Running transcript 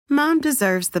Mom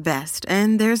deserves the best,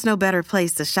 and there's no better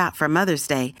place to shop for Mother's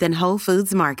Day than Whole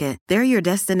Foods Market. They're your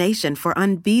destination for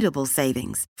unbeatable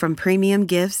savings, from premium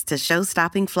gifts to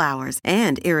show-stopping flowers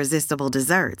and irresistible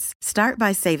desserts. Start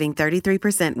by saving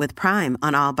 33% with Prime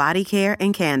on all body care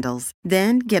and candles.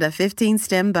 Then get a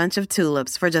 15-stem bunch of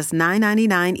tulips for just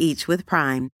 $9.99 each with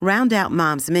Prime. Round out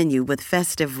Mom's menu with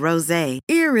festive rosé,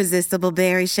 irresistible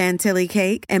berry chantilly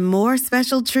cake, and more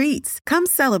special treats. Come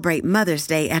celebrate Mother's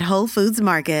Day at Whole Foods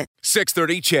Market.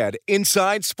 630 CHED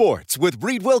Inside Sports with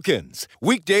Reed Wilkins.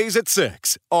 Weekdays at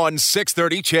 6 on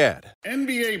 630 CHED.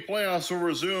 NBA playoffs will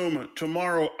resume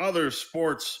tomorrow. Other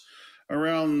sports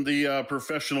around the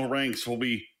professional ranks will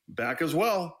be back as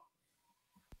well.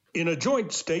 In a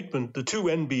joint statement, the two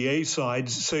NBA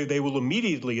sides say they will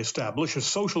immediately establish a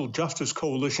social justice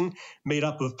coalition made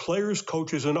up of players,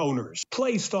 coaches, and owners.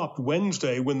 Play stopped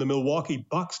Wednesday when the Milwaukee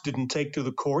Bucks didn't take to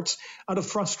the courts out of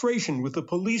frustration with the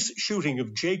police shooting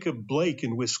of Jacob Blake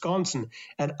in Wisconsin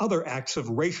and other acts of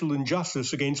racial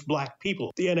injustice against black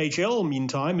people. The NHL,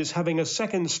 meantime, is having a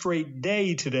second straight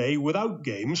day today without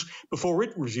games before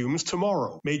it resumes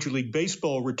tomorrow. Major League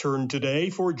Baseball returned today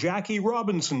for Jackie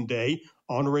Robinson Day,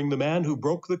 honoring the man who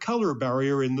broke the color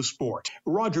barrier in the sport.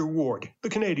 Roger Ward, The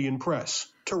Canadian Press,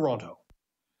 Toronto.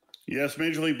 Yes,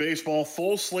 Major League Baseball,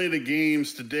 full slate of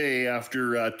games today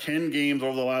after 10 games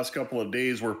over the last couple of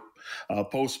days were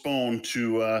postponed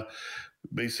to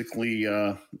basically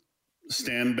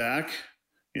stand back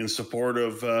in support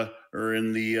of or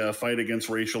in the fight against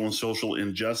racial and social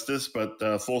injustice. But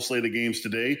full slate of games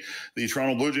today. The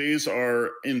Toronto Blue Jays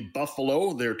are in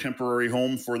Buffalo, their temporary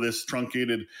home for this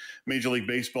truncated Major League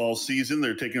Baseball season.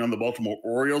 They're taking on the Baltimore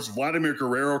Orioles. Vladimir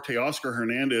Guerrero, Teoscar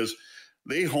Hernandez,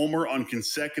 they homer on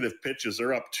consecutive pitches.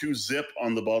 They're up 2-0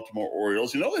 on the Baltimore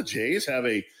Orioles. You know, the Jays have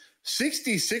a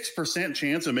 66%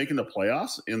 chance of making the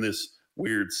playoffs in this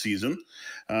weird season.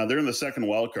 They're in the second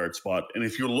wildcard spot. And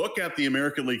if you look at the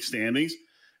American League standings,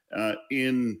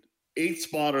 in 8th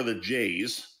spot are the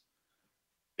Jays,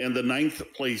 and the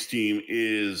 9th place team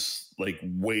is like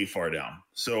way far down.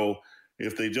 So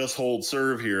if they just hold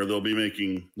serve here, they'll be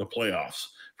making the playoffs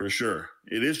for sure.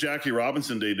 It is Jackie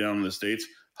Robinson Day down in the States.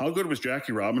 How good was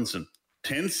Jackie Robinson?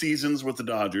 10 seasons with the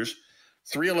Dodgers,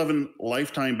 .311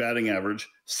 lifetime batting average,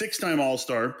 6-time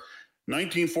All-Star,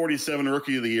 1947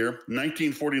 Rookie of the Year,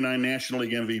 1949 National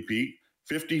League MVP,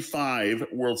 55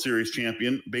 World Series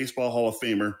champion, Baseball Hall of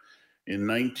Famer in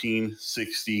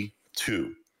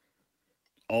 1962.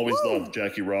 Always loved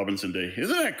Jackie Robinson Day.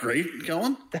 Isn't that great,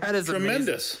 Kellen? That is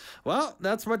tremendous. Amazing. Well,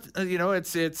 that's what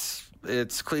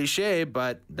it's cliche,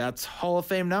 but that's Hall of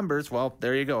Fame numbers. Well,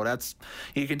 there you go. That's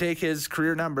you can take his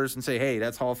career numbers and say, hey,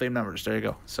 that's Hall of Fame numbers. There you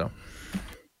go. So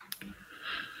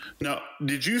now,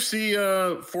 did you see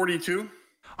 42?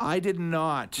 I did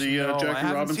not. The Jackie I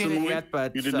haven't Robinson seen it movie? yet,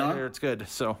 but You did not? It's good.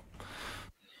 So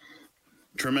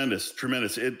tremendous.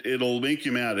 It'll make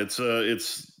you mad. It's Chadwick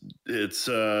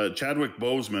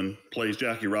Boseman plays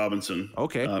Jackie Robinson.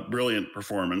 Okay. Brilliant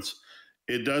performance.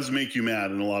 It does make you mad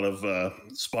in a lot of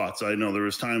spots. I know there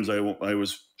was times I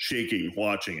was shaking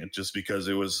watching it just because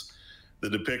it was the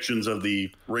depictions of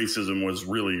the racism was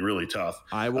really, really tough.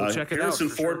 I will check it out.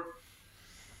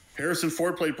 Harrison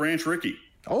Ford played Branch Rickey.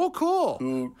 Oh, cool.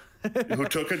 Who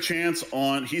took a chance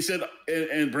on, he said,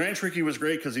 and Branch Rickey was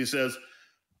great because he says,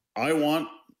 I want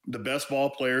the best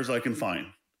ball players I can find.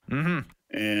 Mm-hmm.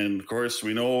 And of course,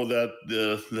 we know that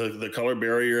the color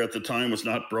barrier at the time was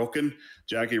not broken.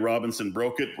 Jackie Robinson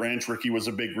broke it. Branch Rickey was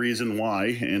a big reason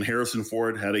why. And Harrison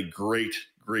Ford had a great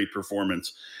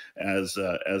performance as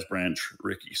Branch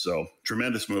Rickey. So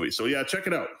tremendous movie. So yeah, check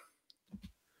it out.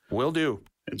 Will do.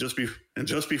 And just be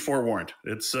forewarned.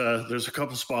 It's there's a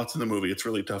couple spots in the movie. It's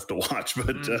really tough to watch,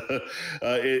 but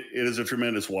it is a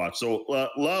tremendous watch. So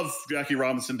love Jackie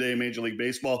Robinson Day, Major League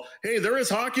Baseball. Hey, there is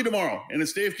hockey tomorrow, and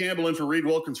it's Dave Campbell in for Reed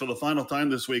Wilkins for the final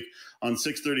time this week on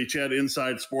 630 CHED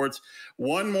Inside Sports.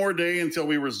 One more day until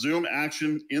we resume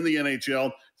action in the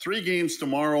NHL. 3 games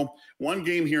tomorrow. 1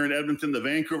 game here in Edmonton. The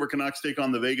Vancouver Canucks take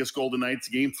on the Vegas Golden Knights.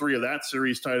 Game 3 of that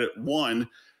series tied at 1.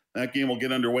 That game will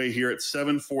get underway here at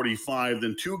 7:45.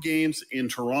 Then 2 games in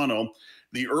Toronto.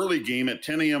 The early game at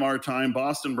 10 a.m. our time,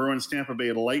 Boston Bruins, Tampa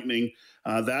Bay Lightning.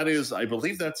 That is, I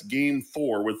believe that's game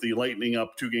 4 with the Lightning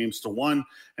up 2-1.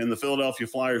 And the Philadelphia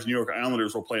Flyers, New York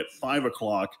Islanders will play at 5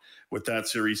 o'clock with that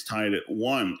series tied at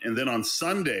 1. And then on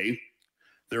Sunday,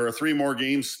 there are 3 more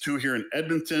games, 2 here in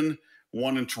Edmonton,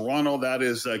 1 in Toronto. That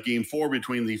is game 4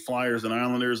 between the Flyers and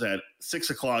Islanders at 6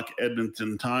 o'clock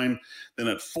Edmonton time. Then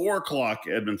at 4 o'clock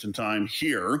Edmonton time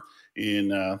here in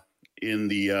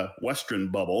the Western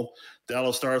bubble,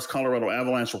 Dallas Stars, Colorado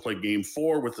Avalanche will play game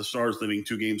 4 with the Stars leading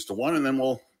 2-1. And then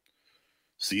we'll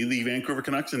see the Vancouver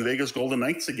Canucks and Vegas Golden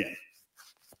Knights again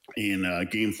in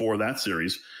Game 4 of that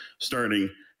series, starting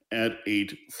at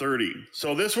 8:30.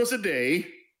 So this was a day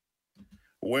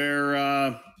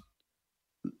where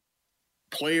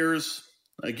players,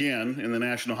 again, in the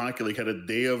National Hockey League had a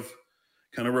day of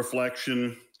kind of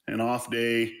reflection, an off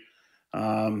day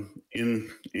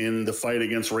in the fight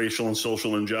against racial and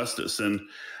social injustice. And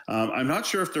I'm not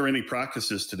sure if there are any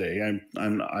practices today.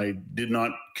 I did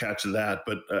not catch that,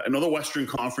 but I know the Western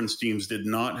Conference teams did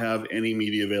not have any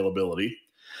media availability.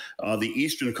 The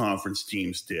Eastern Conference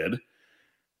teams did.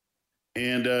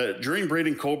 And during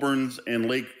Braden Coburn's and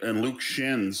Luke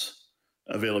Schen's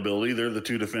availability, they're the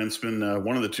two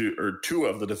defensemen, two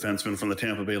of the defensemen from the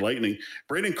Tampa Bay Lightning.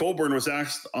 Braden Coburn was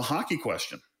asked a hockey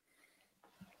question.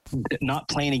 Not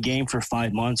playing a game for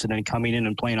 5 months and then coming in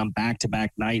and playing on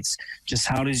back-to-back nights. Just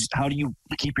how do you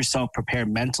keep yourself prepared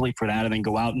mentally for that and then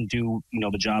go out and do,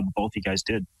 the job both you guys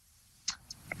did?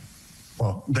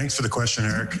 Well, thanks for the question,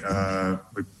 Eric.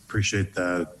 We appreciate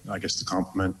the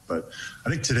compliment. But I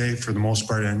think today, for the most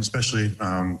part, and especially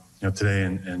today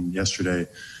and yesterday,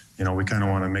 we kind of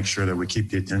want to make sure that we keep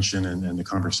the attention and the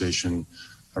conversation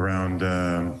around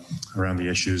the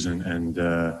issues, and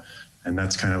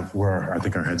that's kind of where I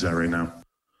think our head's at right now.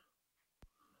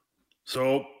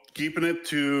 So keeping it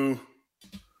to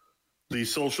the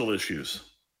social issues,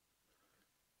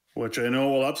 which I know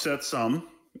will upset some.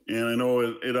 And I know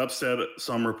it upset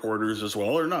some reporters as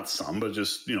well, or not some, but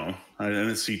just, I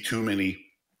didn't see too many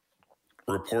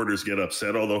reporters get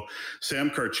upset. Although Sam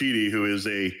Carchidi, who is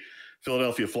a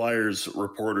Philadelphia Flyers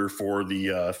reporter for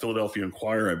the Philadelphia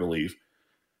Inquirer, I believe,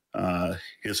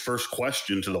 his first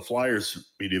question to the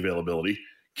Flyers media availability: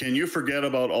 can you forget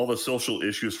about all the social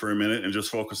issues for a minute and just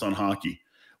focus on hockey?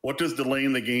 What does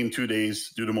delaying the game 2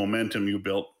 days do to momentum you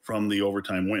built from the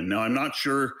overtime win? Now, I'm not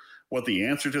sure what the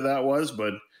answer to that was,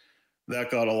 but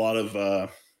that got a lot of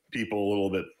people a little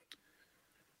bit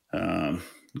kind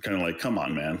of like, come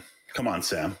on, man. Come on,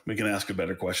 Sam. We can ask a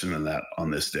better question than that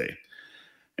on this day.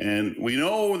 And we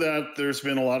know that there's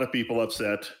been a lot of people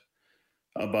upset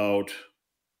about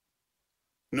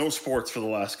no sports for the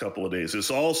last couple of days. This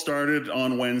all started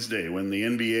on Wednesday when the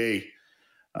NBA,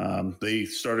 they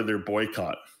started their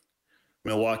boycott.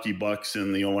 Milwaukee Bucks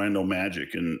and the Orlando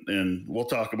Magic. And we'll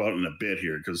talk about it in a bit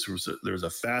here, because there was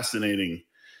a fascinating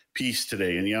piece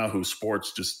today in Yahoo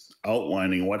Sports just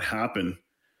outlining what happened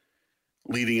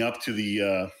leading up to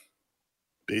the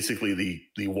basically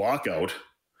the walkout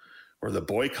or the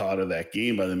boycott of that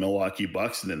game by the Milwaukee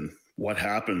Bucks, and then what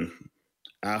happened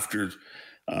after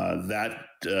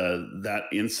that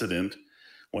incident,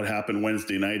 what happened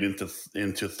Wednesday night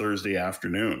into Thursday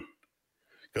afternoon.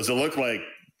 Because it looked like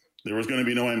there was going to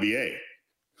be no NBA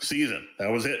season. That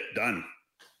was it, done.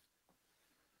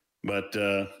 But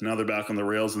now they're back on the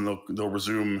rails, and they'll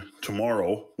resume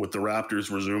tomorrow with the Raptors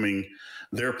resuming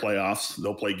their playoffs.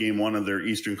 They'll play game 1 of their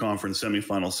Eastern Conference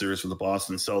semifinal series with the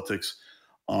Boston Celtics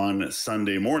on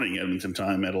Sunday morning, Edmonton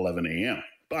time at 11 a.m.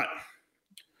 But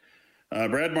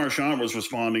Brad Marchand was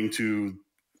responding to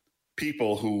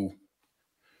people who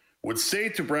would say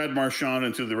to Brad Marchand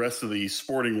and to the rest of the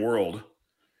sporting world,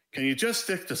 can you just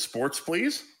stick to sports,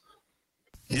 please?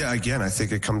 Yeah, again, I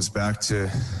think it comes back to,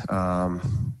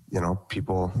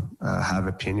 people have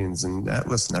opinions. And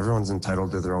listen, everyone's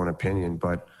entitled to their own opinion,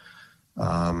 but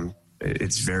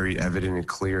it's very evident and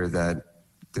clear that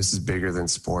this is bigger than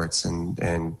sports.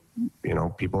 And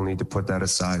people need to put that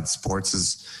aside.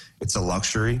 Sports it's a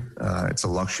luxury. It's a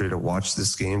luxury to watch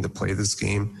this game, to play this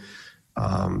game.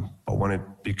 But when it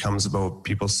becomes about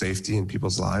people's safety and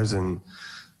people's lives and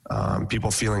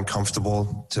people feeling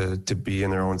comfortable to be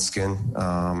in their own skin,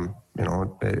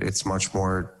 it's much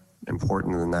more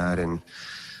important than that. And,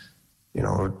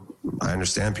 I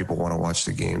understand people want to watch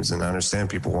the games, and I understand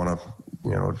people want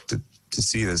to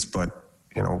see this, but,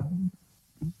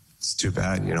 it's too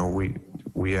bad.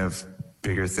 We have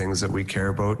bigger things that we care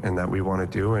about and that we want to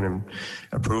do and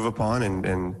improve upon,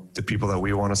 and the people that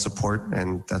we want to support,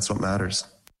 and that's what matters.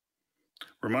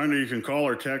 Reminder, you can call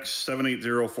or text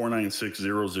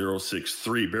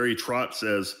 780-496-0063. Barry Trotz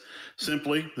says,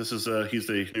 simply, he's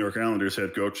the New York Islanders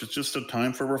head coach, it's just a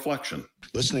time for reflection.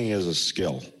 Listening is a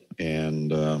skill,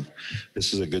 and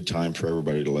this is a good time for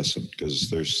everybody to listen, because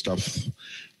there's stuff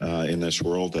in this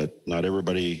world that not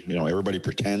everybody, everybody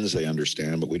pretends they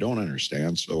understand, but we don't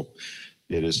understand. So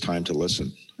it is time to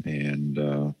listen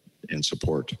and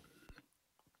support.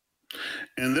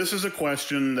 And this is a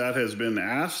question that has been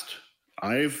asked.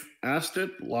 I've asked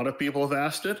it. A lot of people have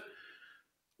asked it.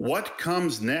 What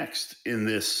comes next in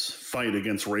this fight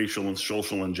against racial and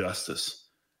social injustice?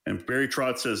 And Barry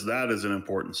Trotz says that is an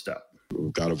important step.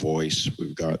 We've got a voice.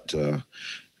 We've got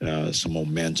some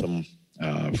momentum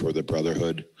for the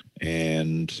brotherhood.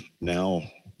 And now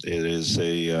it is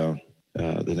the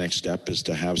next step is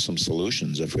to have some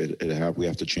solutions. If we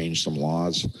have to change some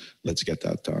laws, let's get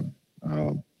that done.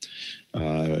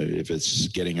 If it's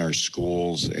getting our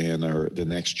schools and the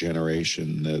next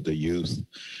generation, the youth,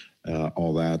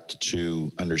 all that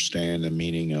to understand the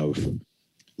meaning of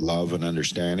love and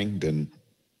understanding, then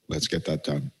let's get that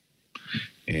done.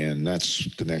 And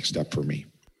that's the next step for me.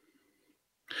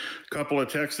 Couple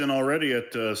of texts in already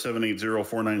at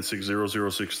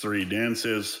 780-496-0063. Dan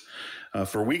says,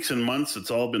 for weeks and months,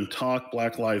 it's all been talk,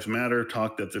 Black Lives Matter,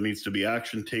 talk that there needs to be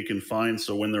action taken, fine.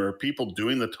 So when there are people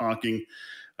doing the talking,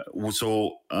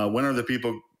 when are the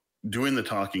people doing the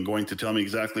talking going to tell me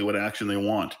exactly what action they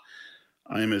want?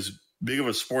 I am as big of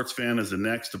a sports fan as the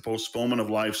next. The postponement of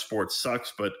live sports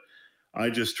sucks, but I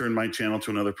just turned my channel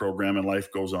to another program and life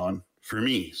goes on for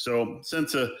me. So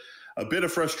sense a bit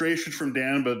of frustration from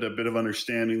Dan, but a bit of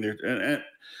understanding there, and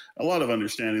a lot of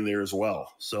understanding there as well.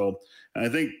 So I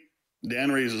think Dan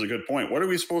raises a good point. What are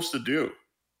we supposed to do?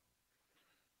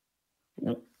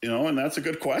 And that's a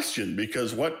good question,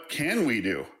 because what can we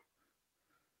do?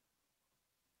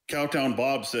 Cowtown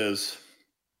Bob says,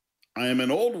 I am an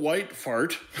old white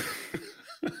fart.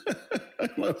 I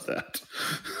love that.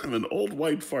 I'm an old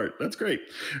white fart. That's great.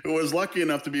 Who was lucky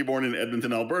enough to be born in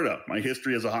Edmonton, Alberta. My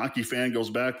history as a hockey fan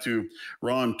goes back to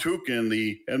Ron Tuch and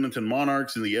the Edmonton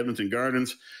Monarchs and the Edmonton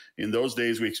Gardens. In those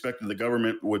days, we expected the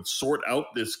government would sort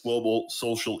out this global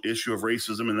social issue of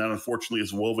racism, and that unfortunately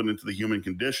is woven into the human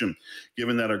condition.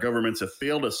 Given that our governments have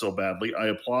failed us so badly, I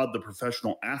applaud the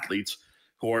professional athletes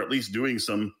who are at least doing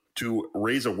some to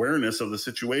raise awareness of the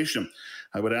situation.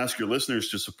 I would ask your listeners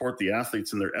to support the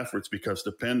athletes in their efforts, because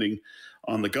depending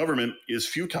on the government is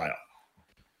futile.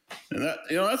 And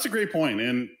that's a great point.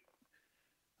 And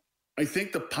I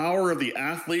think the power of the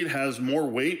athlete has more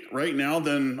weight right now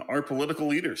than our political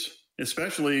leaders,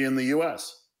 especially in the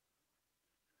U.S.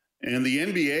 And the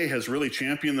NBA has really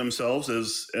championed themselves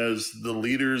as the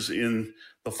leaders in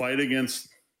the fight against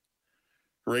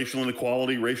racial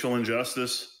inequality, racial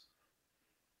injustice.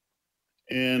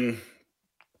 And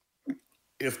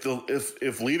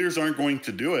if leaders aren't going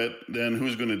to do it, then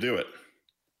who's going to do it?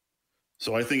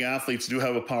 So I think athletes do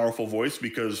have a powerful voice,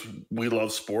 because we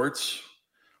love sports.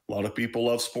 A lot of people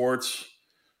love sports.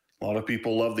 A lot of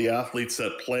people love the athletes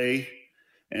that play.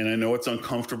 And I know it's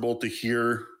uncomfortable to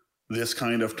hear this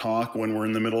kind of talk when we're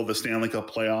in the middle of the Stanley Cup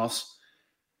playoffs.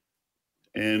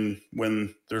 And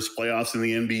when there's playoffs in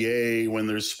the NBA, when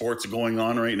there's sports going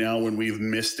on right now, when we've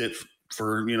missed it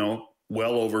for,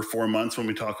 well over 4 months when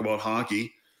we talk about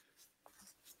hockey,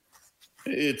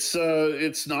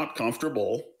 it's not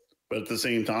comfortable, but at the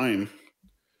same time,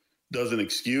 doesn't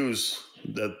excuse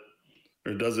that,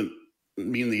 or doesn't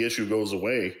mean the issue goes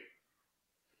away.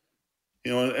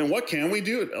 And what can we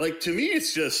do? Like, to me,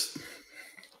 it's just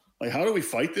like, how do we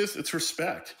fight this? It's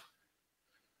respect.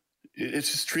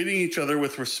 It's just treating each other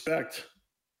with respect,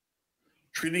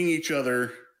 treating each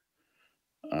other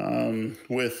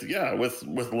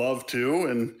with love too,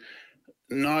 and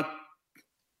not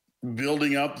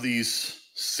building up these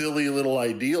silly little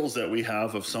ideals that we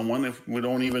have of someone if we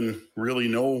don't even really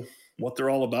know what they're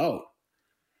all about.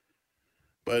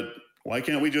 But why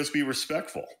can't we just be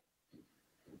respectful?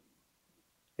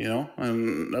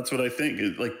 And that's what I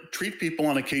think. Like, treat people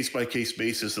on a case-by-case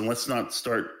basis, and let's not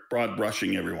start broad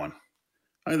brushing everyone.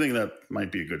 I think that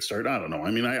might be a good start. I don't know.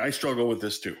 I mean, I struggle with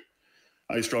this too.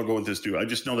 I just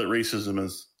know that racism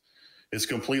is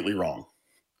completely wrong,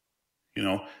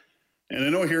 And I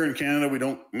know here in Canada, we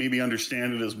don't maybe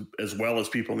understand it as well as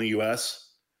people in the U.S.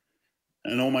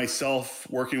 I know myself,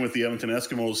 working with the Edmonton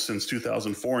Eskimos since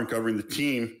 2004 and covering the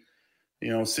team,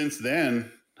 since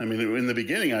then, I mean, in the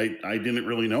beginning, I didn't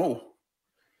really know.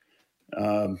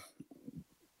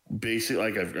 Basically,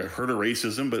 like, I've heard of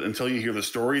racism, but until you hear the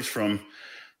stories from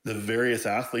the various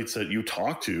athletes that you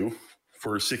talk to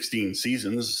for 16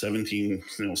 seasons, 16,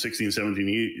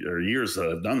 17 years that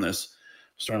I've done this,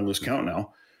 I'm starting to lose count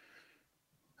now.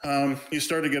 You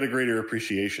start to get a greater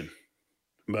appreciation.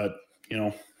 But,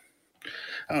 I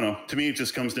don't know. To me, it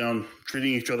just comes down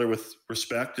treating each other with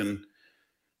respect and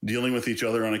dealing with each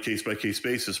other on a case-by-case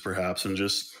basis, perhaps, and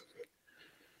just,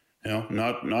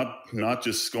 not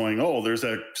just going, oh, there's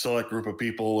that select group of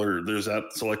people, or there's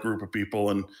that select group of people,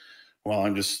 and, well,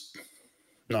 I'm just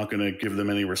not going to give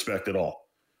them any respect at all.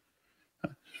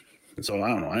 So I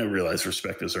don't know. I realize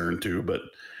respect is earned too, but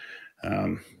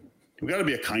we got to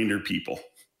be a kinder people.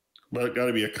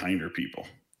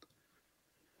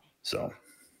 So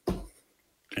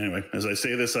anyway, as I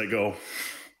say this, I go,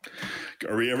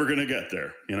 Are we ever going to get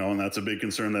there? And that's a big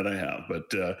concern that I have.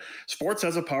 But sports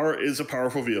is a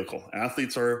powerful vehicle.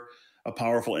 Athletes are a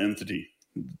powerful entity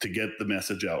to get the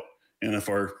message out. And if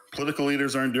our political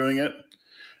leaders aren't doing it,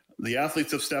 the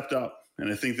athletes have stepped up.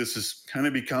 And I think this has kind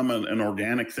of become an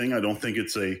organic thing. I don't think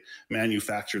it's a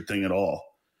manufactured thing at all.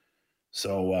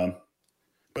 So,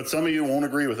 but some of you won't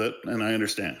agree with it, and I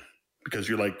understand. Because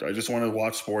you're like, I just want to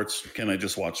watch sports. Can I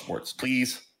just watch sports,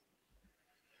 please?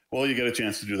 Well, you get a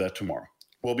chance to do that tomorrow.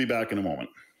 We'll be back in a moment.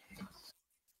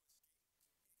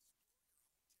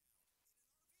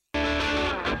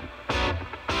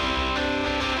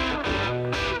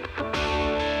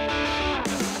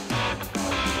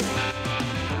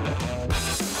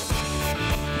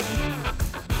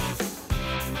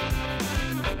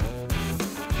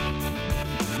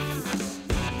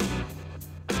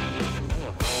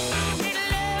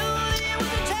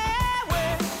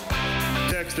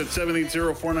 At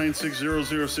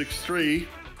 780-496-0063.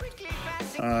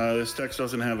 This text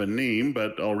doesn't have a name,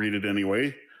 but I'll read it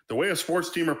anyway. The way a sports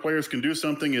team or players can do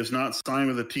something is not sign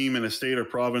with a team in a state or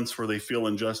province where they feel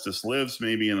injustice lives.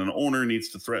 Maybe an owner needs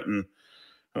to threaten.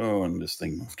 Oh, and this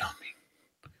thing moved on me.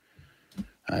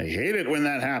 I hate it when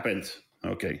that happens.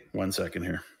 Okay, 1 second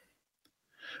here.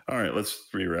 All right, let's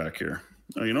re-rack here.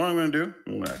 Oh, you know what I'm going to do?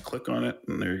 I'm going to click on it,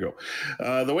 and there you go.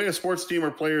 The way a sports team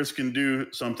or players can do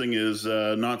something is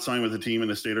not sign with a team in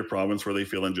a state or province where they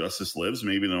feel injustice lives.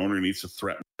 Maybe an owner needs to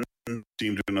threaten a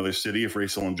team to another city if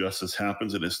racial injustice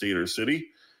happens in a state or city.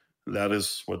 That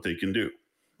is what they can do.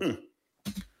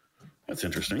 That's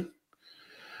interesting.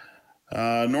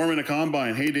 Norman, a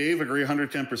Combine. Hey, Dave, agree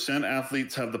 110%.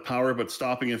 Athletes have the power, but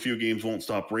stopping a few games won't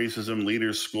stop racism.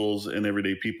 Leaders, schools, and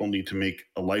everyday people need to make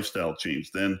a lifestyle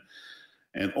change. Then,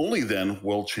 and only then,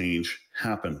 will change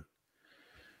happen.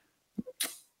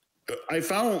 I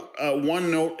found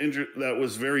one note that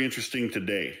was very interesting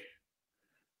today.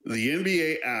 The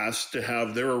NBA asked to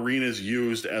have their arenas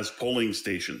used as polling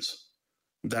stations.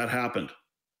 That happened.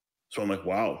 So I'm like,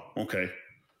 wow, okay.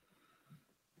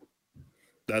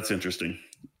 That's interesting.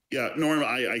 Yeah, Norm,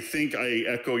 I think I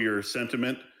echo your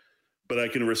sentiment, but I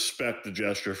can respect the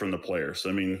gesture from the players.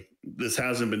 I mean, this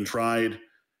hasn't been tried.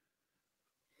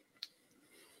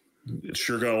 It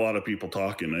sure got a lot of people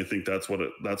talking. I think that's what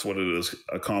it has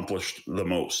accomplished the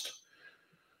most.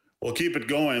 We'll keep it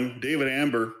going. David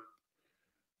Amber,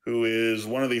 who is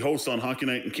one of the hosts on Hockey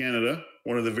Night in Canada,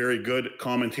 one of the very good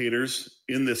commentators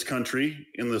in this country,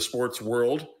 in the sports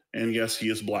world, and yes, he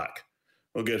is black.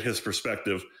 We'll get his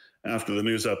perspective after the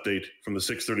news update from the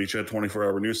 630 CHED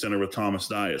 24-hour news center with Thomas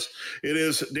Dias. It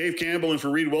is Dave Campbell and for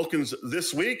Reed Wilkins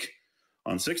this week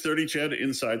on 630 CHED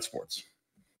Inside Sports.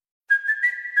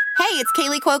 Hey, it's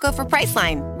Kaylee Cuoco for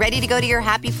Priceline. Ready to go to your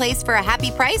happy place for a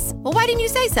happy price? Well, why didn't you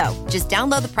say so? Just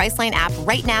download the Priceline app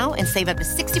right now and save up to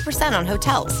 60% on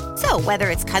hotels. So whether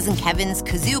it's Cousin Kevin's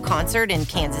Kazoo Concert in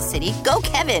Kansas City, go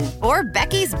Kevin, or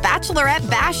Becky's Bachelorette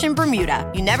Bash in Bermuda,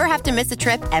 you never have to miss a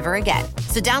trip ever again.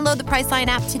 So download the Priceline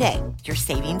app today. Your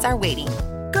savings are waiting.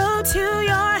 Go to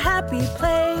your happy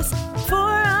place for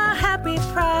a happy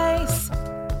price.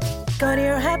 Go to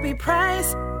your happy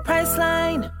price,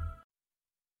 Priceline.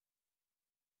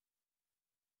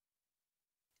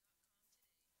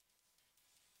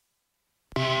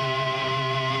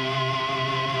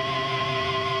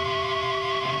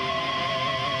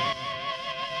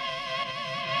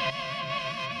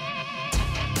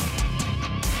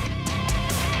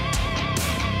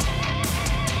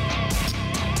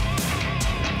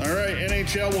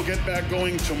 NHL will get back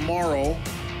going tomorrow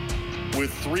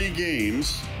with 3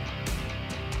 games.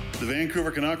 The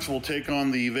Vancouver Canucks will take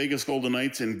on the Vegas Golden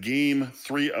Knights in Game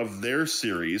 3 of their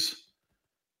series.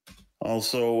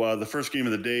 Also, the first game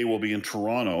of the day will be in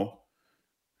Toronto.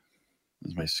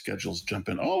 As my schedule's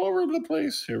jumping all over the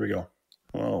place. Here we go.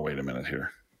 Oh, wait a minute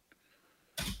here.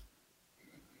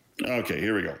 Okay,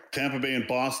 here we go. Tampa Bay and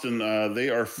Boston, they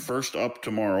are first up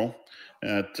tomorrow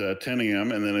at 10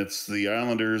 a.m., and then it's the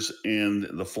Islanders and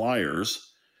the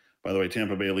Flyers. By the way,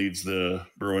 Tampa Bay leads the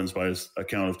Bruins by a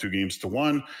count of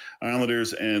 2-1.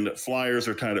 Islanders and Flyers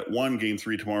are tied at 1. Game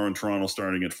 3 tomorrow in Toronto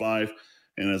starting at 5.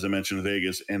 And as I mentioned,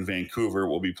 Vegas and Vancouver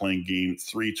will be playing Game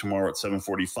 3 tomorrow at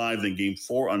 7:45. Then Game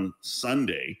 4 on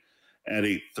Sunday at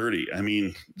 8:30. I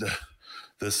mean,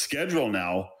 the schedule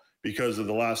now, because of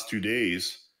the last 2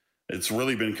 days, it's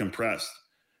really been compressed.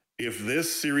 If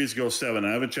this series goes 7,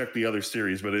 I haven't checked the other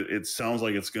series, but it sounds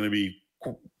like it's going to be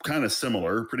kind of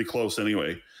similar, pretty close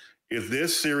anyway. If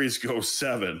this series goes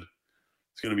 7,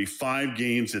 it's going to be 5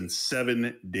 games in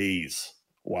 7 days.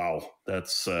 Wow, that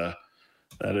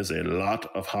is a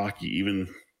lot of hockey, even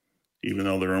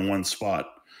though they're in one spot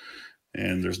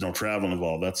and there's no travel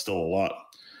involved. That's still a lot.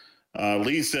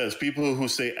 Lee says, people who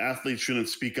say athletes shouldn't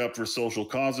speak up for social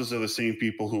causes are the same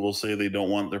people who will say they don't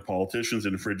want their politicians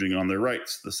infringing on their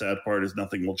rights. The sad part is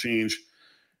nothing will change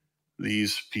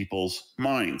these people's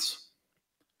minds.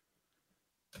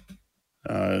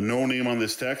 No name on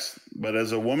this text, but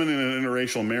as a woman in an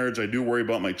interracial marriage, I do worry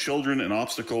about my children and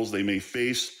obstacles they may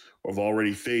face or have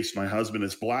already faced. My husband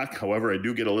is black. However, I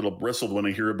do get a little bristled when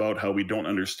I hear about how we don't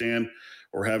understand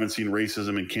or haven't seen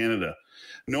racism in Canada.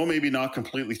 No, maybe not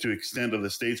completely to the extent of the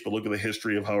States, but look at the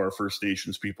history of how our First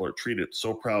Nations people are treated.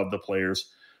 So proud the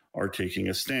players are taking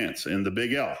a stance. And the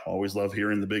Big L, always love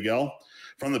hearing the Big L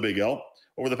from the Big L.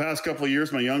 Over the past couple of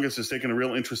years, my youngest has taken a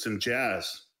real interest in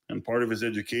jazz. And part of his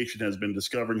education has been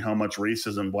discovering how much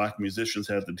racism black musicians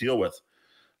had to deal with.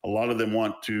 A lot of them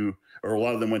went to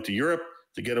Europe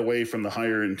to get away from the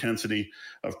higher intensity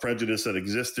of prejudice that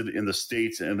existed in the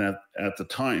States and at the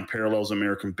time parallels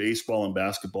American baseball and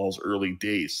basketball's early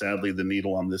days. Sadly, the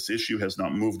needle on this issue has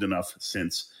not moved enough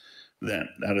since then.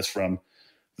 That is from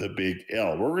the Big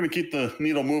L. We're going to keep the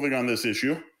needle moving on this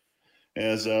issue,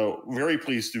 as very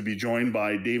pleased to be joined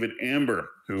by David Amber,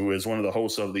 who is one of the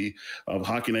hosts of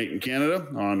Hockey Night in Canada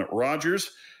on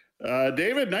Rogers.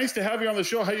 David, nice to have you on the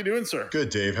show. How you doing, sir? Good,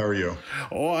 Dave. How are you?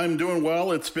 Oh, I'm doing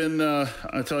well. It's been,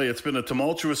 I tell you, it's been a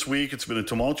tumultuous week. It's been a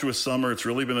tumultuous summer. It's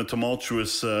really been a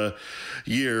tumultuous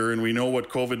year, and we know what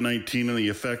COVID-19 and the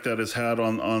effect that has had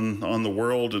on the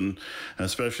world, and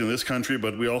especially in this country.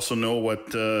 But we also know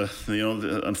what,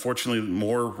 unfortunately,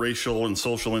 more racial and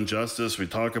social injustice. We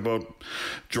talk about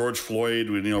George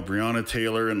Floyd, with Breonna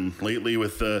Taylor, and lately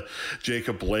with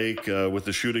Jacob Blake with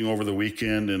the shooting over the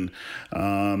weekend, and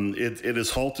it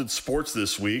has halted sports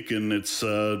this week, and it's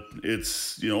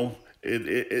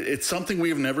something we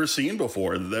have never seen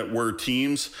before, that where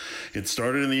teams, it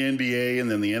started in the NBA,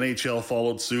 and then the NHL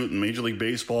followed suit, and Major League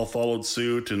Baseball followed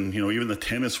suit, and even the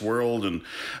tennis world, and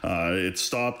it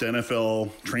stopped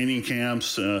NFL training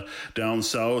camps down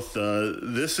south.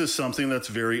 This is something that's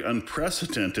very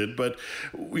unprecedented, but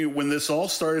when this all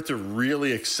started to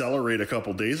really accelerate a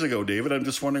couple days ago, David, I'm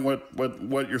just wondering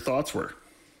what your thoughts were.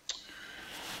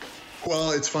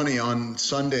 Well, it's funny. On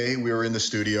Sunday, we were in the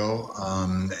studio,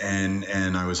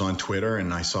 and I was on Twitter,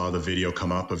 and I saw the video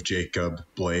come up of Jacob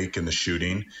Blake and the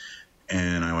shooting,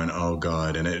 and I went, "Oh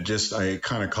God!" And I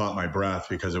kind of caught my breath,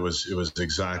 because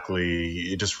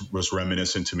it just was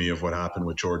reminiscent to me of what happened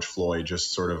with George Floyd,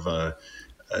 just sort of a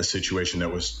situation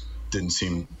that didn't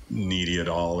seem needy at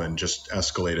all, and just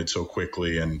escalated so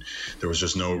quickly, and there was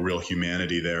just no real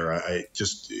humanity there. I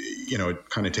just, it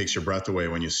kind of takes your breath away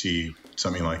when you see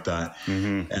something like that.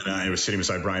 Mm-hmm. And I was sitting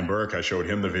beside Brian Burke. I showed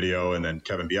him the video, and then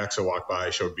Kevin Bieksa walked by. I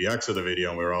showed Bieksa the video,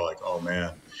 and we were all like, "Oh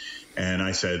man." And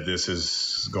I said, this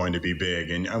is going to be big.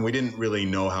 And we didn't really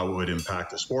know how it would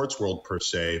impact the sports world per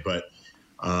se, but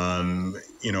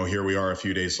here we are a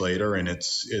few days later, and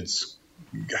it's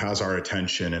has our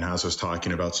attention and has us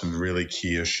talking about some really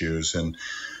key issues. And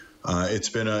it's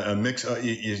been a mix.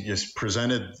 You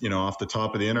presented, off the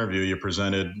top of the interview, you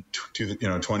presented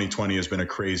 2020 has been a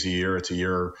crazy year. It's a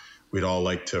year we'd all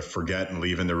like to forget and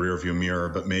leave in the rearview mirror,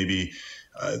 but maybe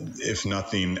if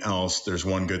nothing else, there's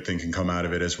one good thing can come out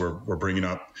of it, is we're bringing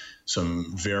up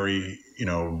some very,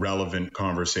 relevant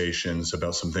conversations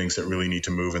about some things that really need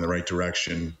to move in the right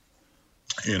direction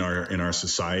in our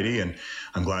society. And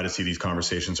I'm glad to see these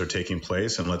conversations are taking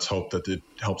place, and let's hope that it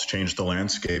helps change the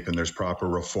landscape and there's proper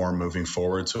reform moving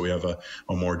forward, so we have a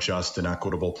more just and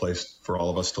equitable place for all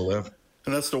of us to live.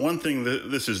 And that's the one thing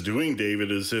that this is doing, David,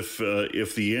 is if the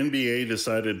NBA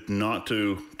decided not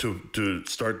to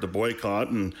start the boycott,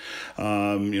 and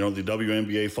the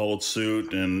WNBA followed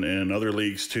suit, and other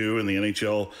leagues too, and the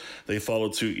NHL, they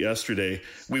followed suit yesterday,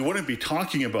 we wouldn't be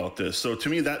talking about this. So to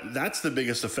me, that's the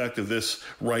biggest effect of this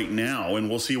right now, and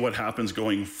we'll see what happens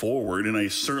going forward. And I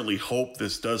certainly hope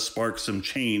this does spark some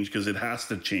change, because it has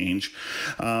to change.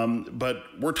 But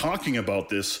we're talking about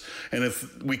this, and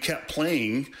if we kept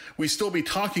playing, we still be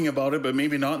talking about it, but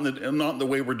maybe not in the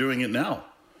way we're doing it now.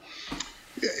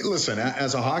 Listen,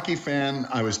 as a hockey fan,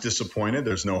 I was disappointed.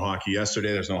 There's no hockey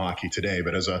yesterday. There's no hockey today.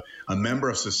 But as a member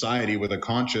of society with a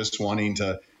conscience wanting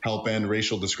to help end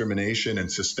racial discrimination and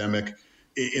systemic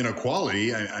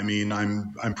inequality,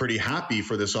 I'm pretty happy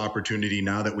for this opportunity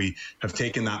now that we have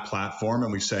taken that platform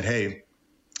and we've said, hey,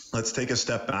 let's take a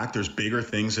step back. There's bigger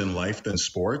things in life than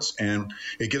sports. And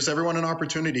it gives everyone an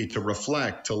opportunity to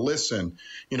reflect, to listen.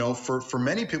 For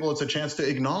many people, it's a chance to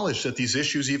acknowledge that these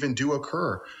issues even do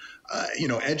occur.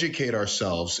 Educate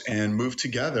ourselves and move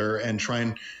together and try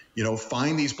and,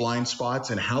 find these blind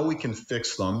spots and how we can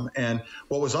fix them. And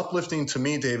what was uplifting to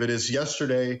me, David, is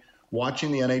yesterday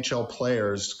watching the NHL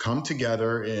players come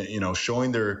together,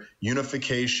 showing their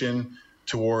unification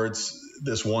towards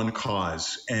this one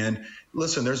cause. And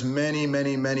listen, there's many,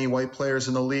 many, many white players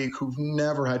in the league who've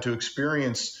never had to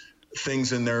experience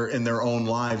things in their own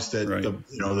lives that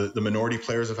the minority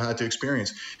players have had to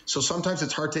experience. So sometimes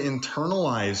it's hard to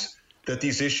internalize that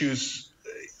these issues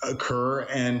occur.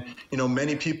 And,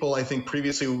 many people, I think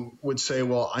previously would say,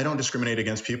 well, I don't discriminate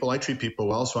against people. I treat people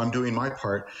well, so I'm doing my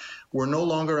part. We're no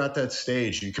longer at that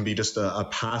stage. You can be just a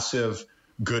passive,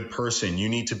 good person. You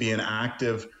need to be an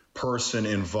active person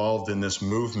involved in this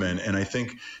movement. And I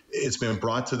think it's been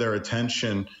brought to their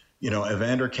attention.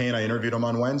 Evander Kane, I interviewed him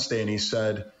on Wednesday, and he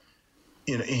said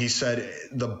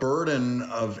the burden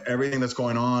of everything that's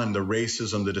going on, the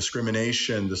racism, the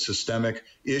discrimination, the systemic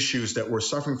issues that we're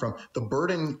suffering from, the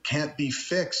burden can't be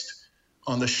fixed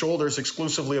on the shoulders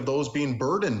exclusively of those being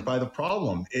burdened by the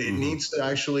problem. It needs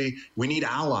to we need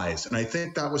allies. And I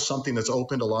think that was something that's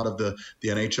opened a lot of the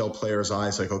NHL players'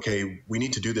 eyes, like, okay, we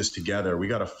need to do this together. We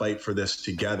got to fight for this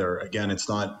together. Again, it's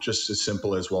not just as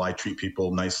simple as, well, I treat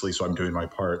people nicely, so I'm doing my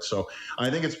part. So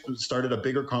I think it's started a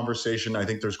bigger conversation. I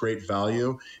think there's great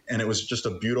value. And it was just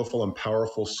a beautiful and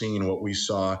powerful scene, what we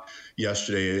saw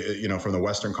yesterday, from the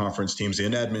Western Conference teams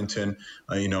in Edmonton,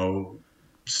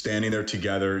 standing there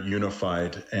together,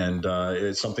 unified, and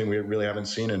it's something we really haven't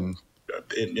seen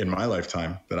in my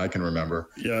lifetime that I can remember.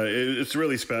 Yeah, it's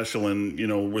really special. And,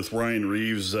 with Ryan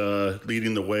Reeves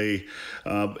leading the way,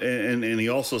 and he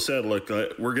also said, look,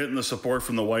 we're getting the support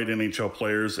from the white NHL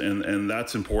players, and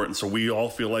that's important. So we all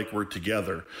feel like we're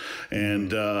together.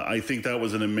 And I think that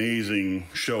was an amazing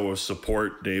show of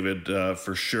support, David,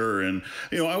 for sure. And,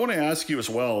 I want to ask you as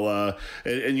well,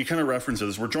 and you kind of referenced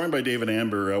this. We're joined by David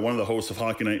Amber, one of the hosts of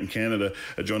Hockey Night in Canada,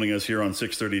 joining us here on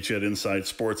 630 CHED Inside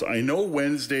Sports. I know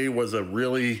Wednesday was a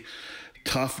really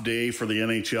tough day for the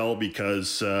NHL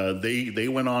because they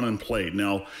went on and played.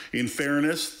 Now, in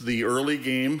fairness, the early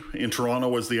game in Toronto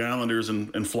was the Islanders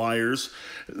and Flyers.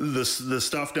 The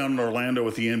stuff down in Orlando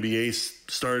with the NBA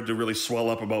started to really swell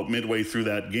up about midway through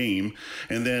that game.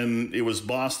 And then it was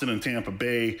Boston and Tampa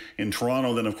Bay in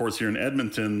Toronto. Then, of course, here in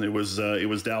Edmonton, it was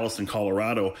Dallas and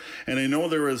Colorado. And I know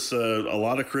there was a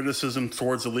lot of criticism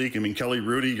towards the league. I mean, Kelly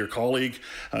Rudy, your colleague,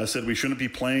 said we shouldn't be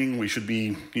playing. We should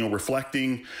be,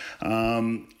 reflecting.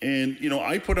 And,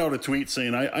 I put out a tweet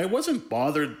saying I wasn't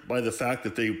bothered by the fact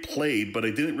that they played, but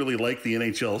I didn't really like the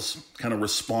NHL's kind of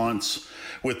response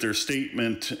with their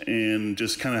statement and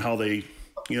just kind of how they,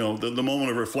 the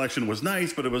moment of reflection was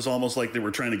nice, but it was almost like they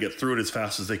were trying to get through it as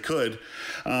fast as they could.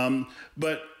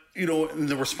 But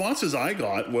the responses I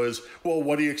got was, well,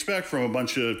 what do you expect from a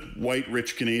bunch of white,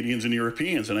 rich Canadians and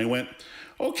Europeans? And I went,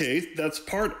 okay, that's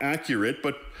part accurate,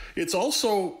 but it's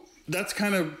also, that's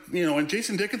kind of, and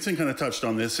Jason Dickinson kind of touched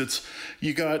on this. It's,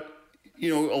 you got, a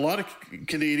lot of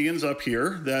Canadians up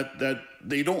here that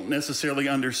they don't necessarily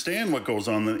understand what goes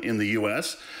on in the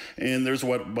U.S. And there's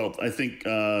about, I think,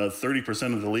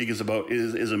 30% of the league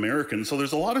is American. So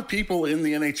there's a lot of people in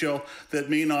the NHL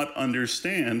that may not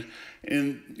understand.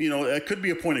 And, that could be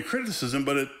a point of criticism,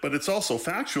 but it's also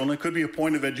factual, and it could be a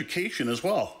point of education as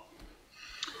well.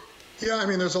 Yeah, I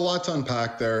mean, there's a lot to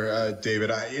unpack there, David.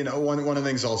 One of the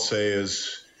things I'll say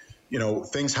is,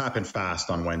 things happen fast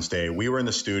on Wednesday. We were in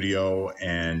the studio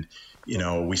and,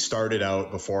 we started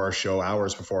out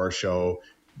hours before our show,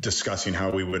 discussing how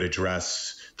we would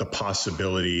address the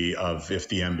possibility of if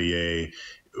the NBA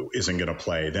isn't going to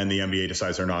play, then the NBA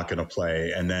decides they're not going to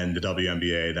play, and then the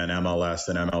WNBA, then MLS,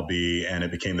 then MLB, and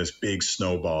it became this big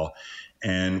snowball.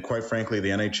 And quite frankly, the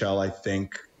NHL, I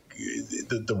think,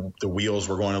 the wheels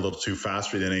were going a little too fast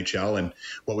for the NHL. And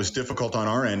what was difficult on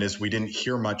our end is we didn't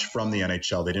hear much from the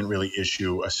NHL. They didn't really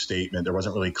issue a statement. There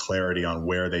wasn't really clarity on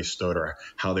where they stood or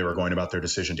how they were going about their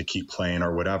decision to keep playing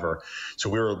or whatever. So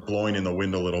we were blowing in the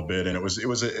wind a little bit, and it was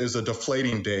a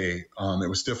deflating day. It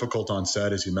was difficult on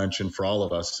set, as you mentioned, for all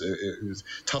of us. It was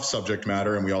tough subject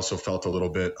matter, and we also felt a little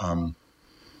bit,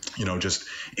 just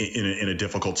in a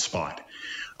difficult spot.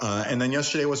 And then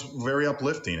yesterday was very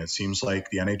uplifting. It seems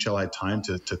like the NHL had time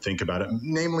to think about it,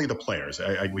 namely the players.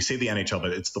 We say the NHL,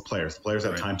 but it's the players. The players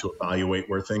have time to evaluate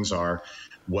where things are,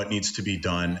 what needs to be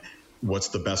done, what's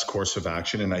the best course of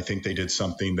action. And I think they did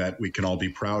something that we can all be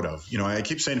proud of. I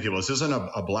keep saying to people, this isn't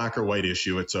a black or white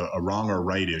issue. It's a wrong or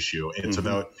right issue. It's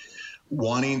about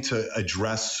wanting to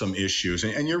address some issues.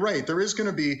 And you're right. There is going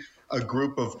to be a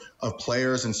group of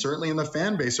players, and certainly in the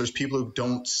fan base, there's people who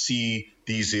don't see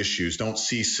these issues, don't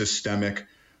see systemic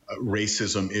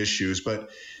racism issues. But,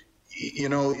 you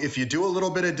know, if you do a little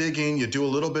bit of digging, you do a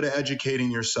little bit of educating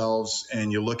yourselves,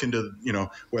 and you look into, you know,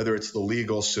 whether it's the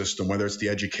legal system, whether it's the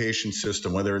education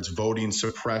system, whether it's voting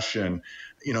suppression,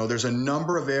 you know, there's a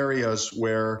number of areas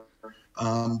where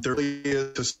there really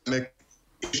is systemic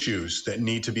issues that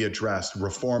need to be addressed.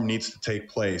 Reform needs to take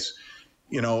place.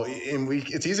 You know, and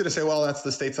it's easy to say, well, that's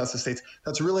the states.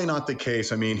 That's really not the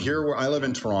case. I mean, here where I live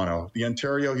in Toronto, the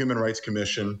Ontario Human Rights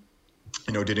Commission,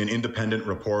 you know, did an independent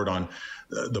report on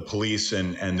the police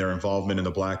and their involvement in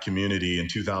the Black community in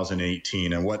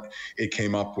 2018. And what it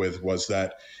came up with was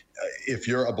that if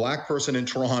you're a Black person in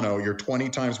Toronto, you're 20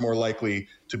 times more likely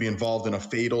to be involved in a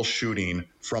fatal shooting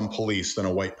from police than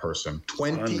a white person.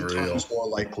 20 times more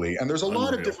likely. And there's a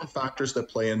lot of different factors that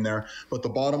play in there. But the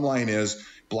bottom line is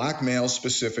Black males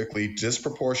specifically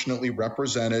disproportionately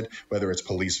represented, whether it's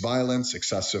police violence,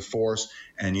 excessive force,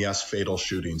 and yes, fatal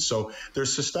shootings. So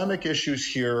there's systemic issues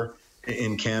here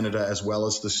in Canada as well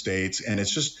as the States. And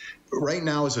it's just right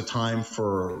now is a time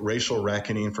for racial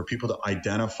reckoning, for people to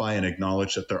identify and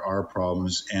acknowledge that there are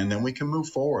problems, and then we can move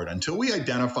forward. Until we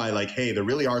identify, like, hey, there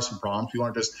really are some problems. People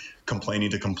aren't just complaining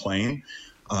to complain.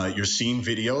 You're seeing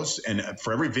videos, and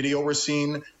for every video we're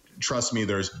seeing, trust me,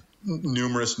 there's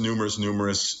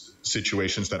numerous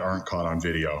situations that aren't caught on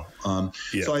video.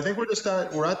 So I think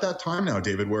we're at that time now,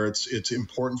 David, where it's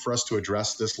important for us to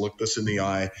address this, look this in the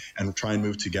eye, and try and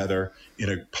move together in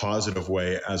a positive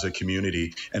way as a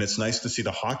community. And it's nice to see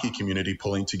the hockey community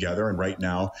pulling together. And right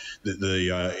now,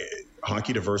 the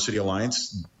Hockey Diversity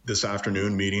Alliance this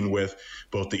afternoon meeting with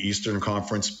both the Eastern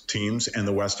Conference teams and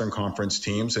the Western Conference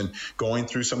teams and going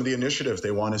through some of the initiatives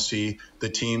they want to see the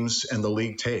teams and the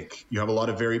league take. You have a lot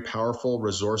of very powerful,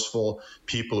 resourceful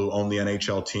people who own the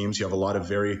NHL teams. You have a lot of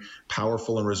very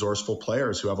powerful and resourceful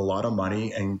players who have a lot of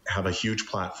money and have a huge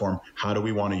platform. How do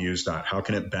we want to use that? How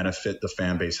can it benefit the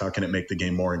fan base? How can it make the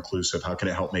game more inclusive? How can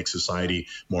it help make society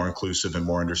more inclusive and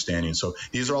more understanding? So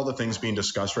these are all the things being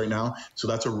discussed right now. So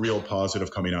that's a real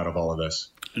positive coming out of all of this.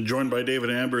 Joined by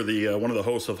David Amber, the one of the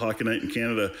hosts of Hockey Night in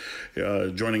Canada,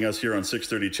 joining us here on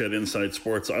 630 CHED Inside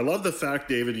Sports. I love the fact,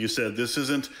 David, you said this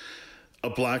isn't a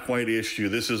black-white issue.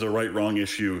 This is a right-wrong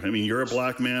issue. I mean, you're a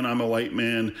Black man. I'm a white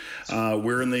man.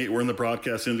 We're in the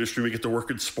broadcast industry. We get to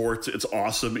work in sports. It's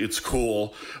awesome. It's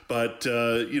cool. But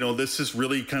you know, this is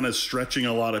really kind of stretching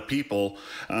a lot of people.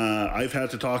 I've had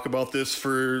to talk about this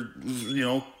for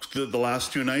the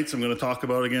last two nights. I'm going to talk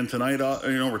about it again tonight.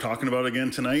 We're talking about it again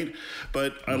tonight.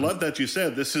 But I love that you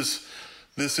said this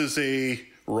is a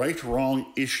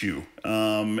right-wrong issue.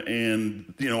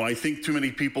 And, I think too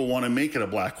many people want to make it a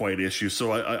black-white issue.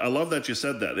 So I love that you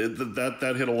said that.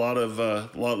 That hit a lot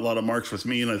of marks with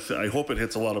me, and I hope it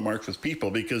hits a lot of marks with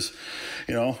people because,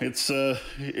 it's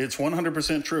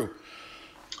 100% true.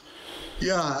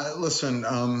 Yeah, listen,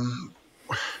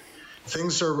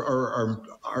 things are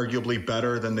arguably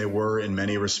better than they were in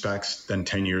many respects than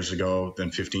 10 years ago,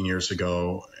 than 15 years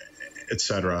ago, et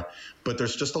cetera. But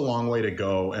there's just a long way to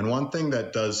go. And one thing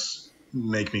that does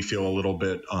make me feel a little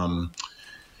bit,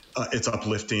 it's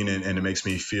uplifting and it makes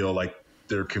me feel like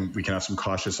we can have some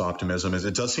cautious optimism is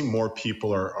it does seem more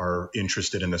people are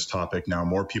interested in this topic now.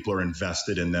 More people are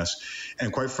invested in this.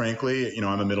 And quite frankly,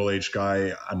 I'm a middle-aged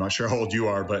guy. I'm not sure how old you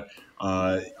are, but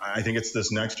I think it's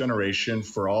this next generation,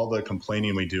 for all the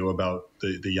complaining we do about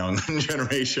the young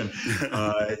generation.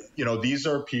 These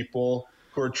are people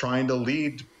who are trying to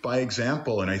lead by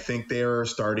example. And I think they're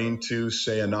starting to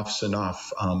say enough's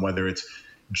enough, whether it's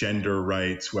gender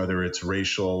rights, whether it's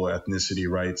racial, ethnicity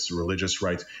rights, religious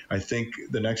rights. I think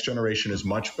the next generation is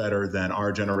much better than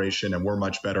our generation, and we're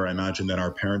much better, I imagine, than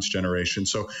our parents' generation.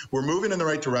 So we're moving in the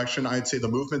right direction. I'd say the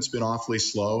movement's been awfully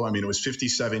slow. I mean, it was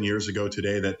 57 years ago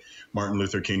today that Martin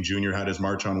Luther King Jr. had his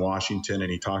March on Washington, and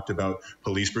he talked about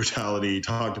police brutality, he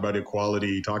talked about equality,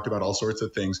 he talked about all sorts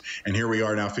of things. And here we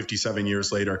are now 57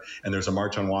 years later, and there's a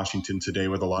March on Washington today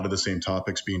with a lot of the same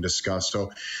topics being discussed.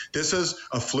 So this is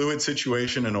a fluid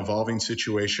situation, an evolving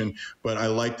situation, but I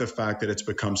like the fact that it's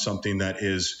become something that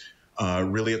is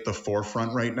really at the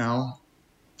forefront right now.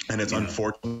 And it's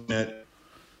unfortunate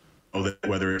that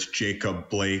whether it's Jacob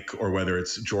Blake or whether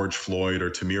it's George Floyd or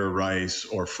Tamir Rice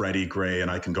or Freddie Gray, and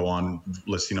I can go on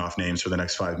listing off names for the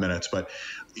next 5 minutes, but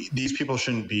these people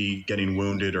shouldn't be getting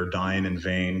wounded or dying in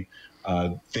vain.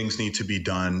 Things need to be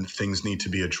done. Things need to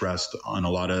be addressed on a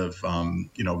lot of,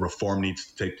 reform needs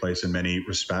to take place in many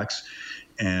respects,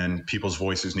 and people's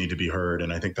voices need to be heard.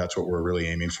 And I think that's what we're really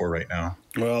aiming for right now.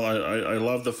 Well, I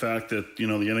love the fact that, the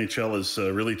NHL has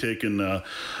really taken a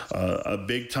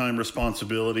big-time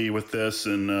responsibility with this.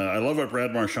 And I love what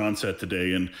Brad Marchand said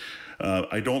today. And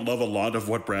I don't love a lot of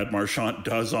what Brad Marchand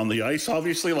does on the ice,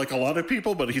 obviously, like a lot of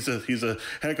people, but he's a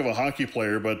heck of a hockey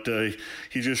player. But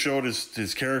he just showed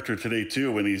his character today,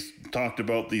 too, when he's talked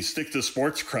about the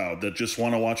stick-to-sports crowd that just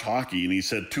want to watch hockey. And he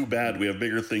said, too bad, we have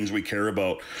bigger things we care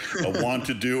about, want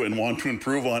to do and want to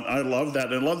improve on. I love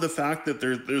that. I love the fact that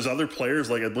there's other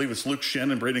players, like I believe it's Luke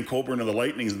Schenn and Braden Coburn of the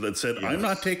Lightning, that said, yes, I'm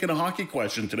not taking a hockey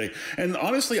question today. And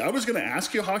honestly, I was going to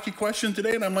ask you a hockey question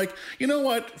today, and I'm like, you know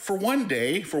what? For one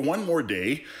more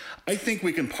day, I think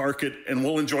we can park it and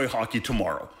we'll enjoy hockey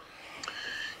tomorrow.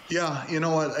 Yeah, you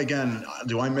know what? Again,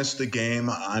 do I miss the game?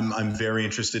 I'm very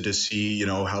interested to see,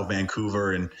 how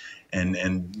Vancouver and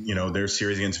their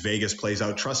series against Vegas plays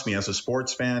out. Trust me, as a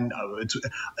sports fan,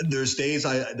 there's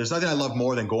nothing I love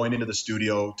more than going into the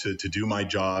studio to do my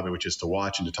job, which is to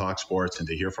watch and to talk sports and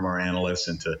to hear from our analysts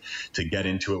and to get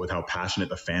into it with how passionate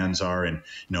the fans are, and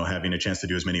having a chance to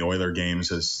do as many Oiler games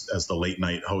as the late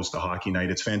night host of Hockey Night.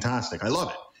 It's fantastic. I love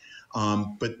it.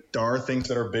 But there are things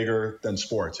that are bigger than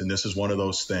sports, and this is one of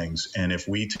those things. And if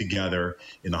we together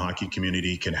in the hockey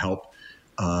community can help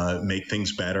make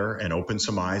things better and open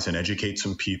some eyes and educate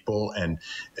some people and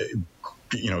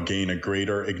gain a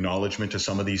greater acknowledgement to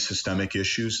some of these systemic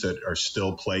issues that are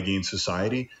still plaguing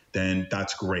society, then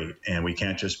that's great. And we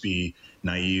can't just be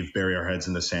naive, bury our heads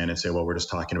in the sand and say, well, we're just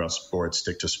talking about sports,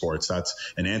 stick to sports. That's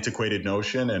an antiquated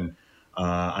notion. And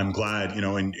I'm glad,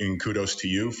 and kudos to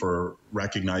you for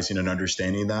recognizing and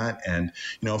understanding that. And,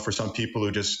 for some people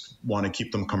who just want to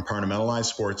keep them compartmentalized,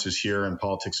 sports is here and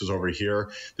politics is over here.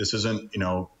 This isn't,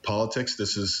 politics.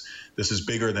 This is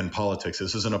bigger than politics.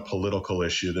 This isn't a political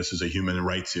issue. This is a human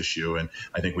rights issue. And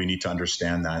I think we need to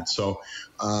understand that. So,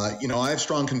 I have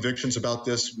strong convictions about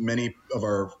this. Many of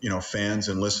our, fans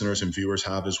and listeners and viewers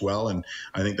have as well. And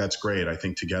I think that's great. I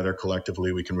think together,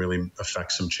 collectively, we can really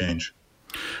affect some change.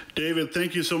 David,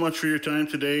 thank you so much for your time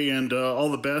today, and all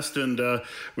the best. And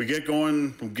we get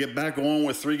back going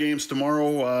with 3 games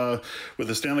tomorrow with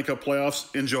the Stanley Cup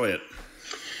playoffs. Enjoy it.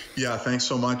 Yeah, thanks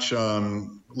so much.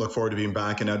 Look forward to being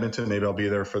back in Edmonton. Maybe I'll be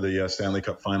there for the Stanley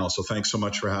Cup final. So thanks so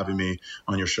much for having me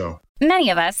on your show. Many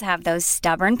of us have those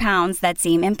stubborn pounds that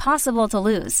seem impossible to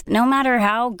lose, no matter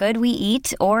how good we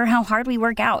eat or how hard we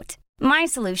work out. My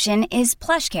solution is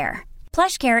PlushCare.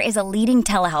 PlushCare is a leading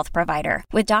telehealth provider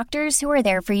with doctors who are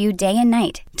there for you day and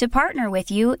night to partner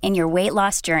with you in your weight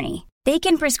loss journey. They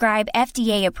can prescribe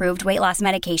FDA-approved weight loss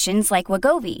medications like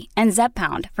Wegovy and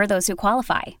Zepbound for those who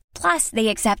qualify. Plus, they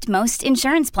accept most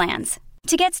insurance plans.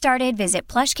 To get started, visit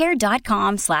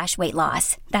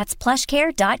plushcare.com/weightloss. That's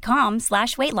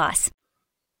plushcare.com/weightloss.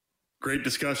 Great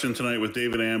discussion tonight with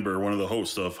David Amber, one of the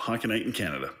hosts of Hockey Night in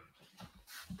Canada.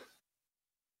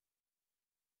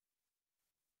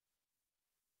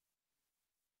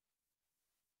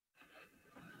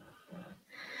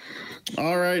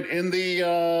 All right, in the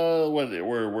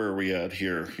where are we at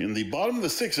here? In the bottom of the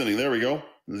 6th inning, there we go.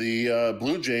 The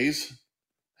Blue Jays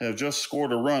have just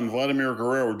scored a run. Vladimir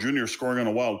Guerrero Jr. scoring on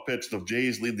a wild pitch. The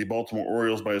Jays lead the Baltimore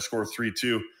Orioles by a score of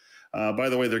 3-2. By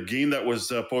the way, their game that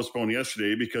was postponed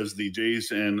yesterday because the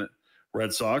Jays and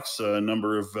Red Sox, a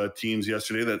number of teams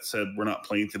yesterday that said we're not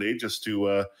playing today just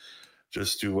to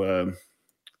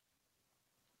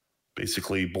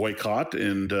basically boycott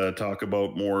and talk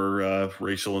about more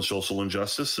racial and social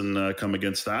injustice and come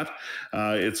against that.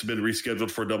 It's been rescheduled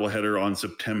for a doubleheader on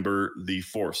September the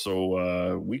 4th.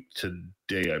 So week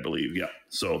today, I believe. Yeah.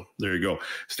 So there you go.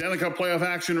 Stanley Cup playoff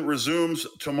action resumes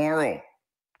tomorrow.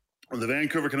 The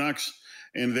Vancouver Canucks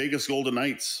and Vegas Golden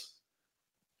Knights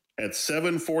at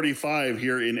 7:45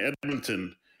 here in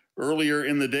Edmonton. Earlier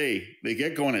in the day, they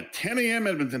get going at 10 a.m.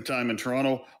 Edmonton time in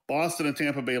Toronto. Boston and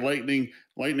Tampa Bay Lightning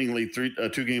lead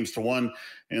 2-1,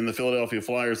 and the Philadelphia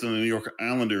Flyers and the New York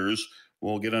Islanders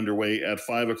will get underway at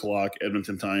 5 o'clock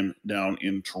Edmonton time down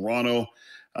in Toronto.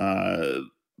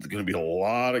 There's going to be a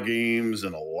lot of games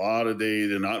and a lot of days,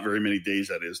 and not very many days,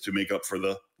 that is, to make up for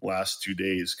the last 2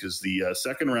 days, because the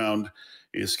second round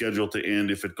is scheduled to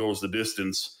end, if it goes the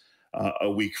distance, a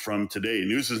week from today.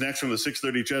 News is next from the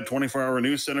 6:30 CHED 24-hour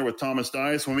news center with Thomas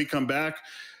Dias. When we come back,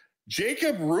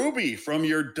 Jacob Ruby from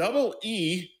your Double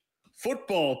E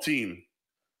football team.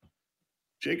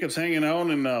 Jacob's hanging out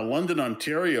in London,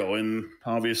 Ontario, and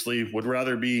obviously would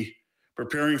rather be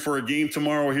preparing for a game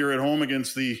tomorrow here at home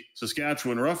against the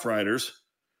Saskatchewan Roughriders.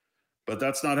 But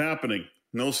that's not happening.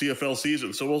 No CFL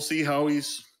season. So we'll see how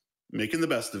he's making the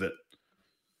best of it.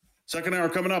 Second hour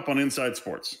coming up on Inside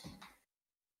Sports.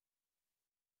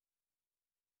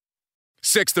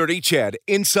 630 CHED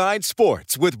Inside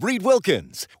Sports with Reed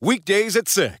Wilkins. Weekdays at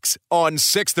 6 on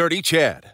 630 CHED.